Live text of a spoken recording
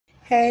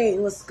Hey,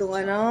 what's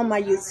going on, my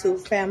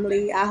YouTube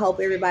family? I hope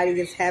everybody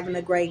is having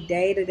a great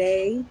day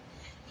today.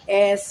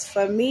 As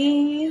for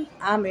me,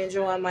 I'm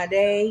enjoying my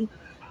day.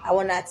 I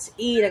went out to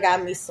eat. I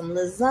got me some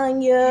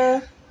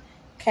lasagna.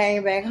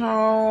 Came back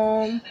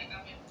home.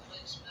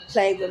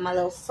 Played with my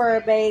little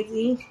fur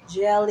baby,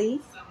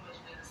 Jelly.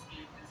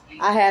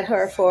 I had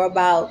her for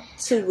about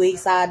 2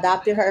 weeks. I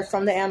adopted her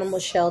from the animal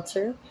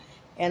shelter.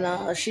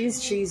 And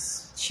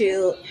she's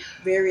chill,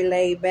 very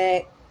laid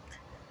back.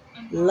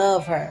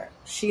 Love her.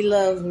 She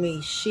loves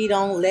me. She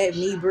don't let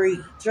me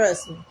breathe.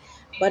 Trust me.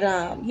 But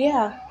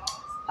yeah.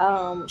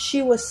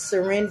 She was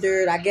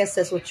surrendered, I guess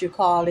that's what you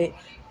call it,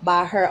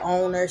 by her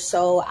owner.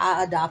 So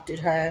I adopted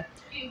her.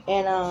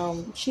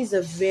 And she's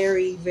a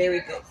very,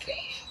 very good cat.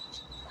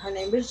 Her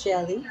name is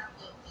Jelly.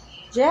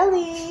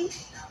 Jelly.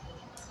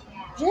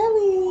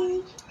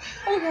 Jelly.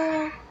 Hey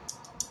girl.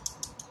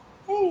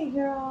 Hey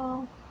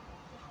girl.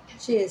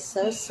 She is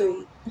so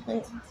sweet.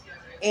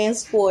 And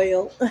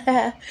spoiled.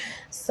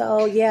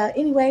 So yeah,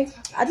 anyway,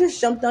 I just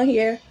jumped on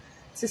here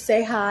to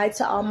say hi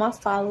to all my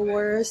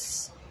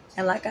followers.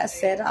 And like I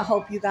said, I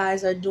hope you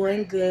guys are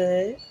doing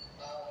good,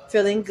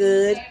 feeling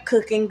good,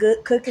 cooking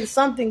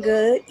something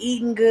good,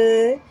 eating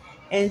good,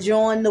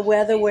 enjoying the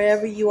weather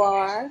wherever you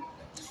are.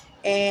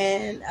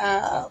 And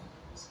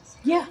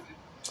yeah,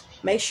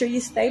 make sure you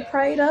stay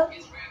prayed up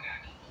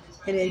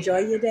and enjoy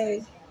your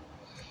day.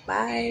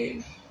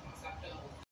 Bye.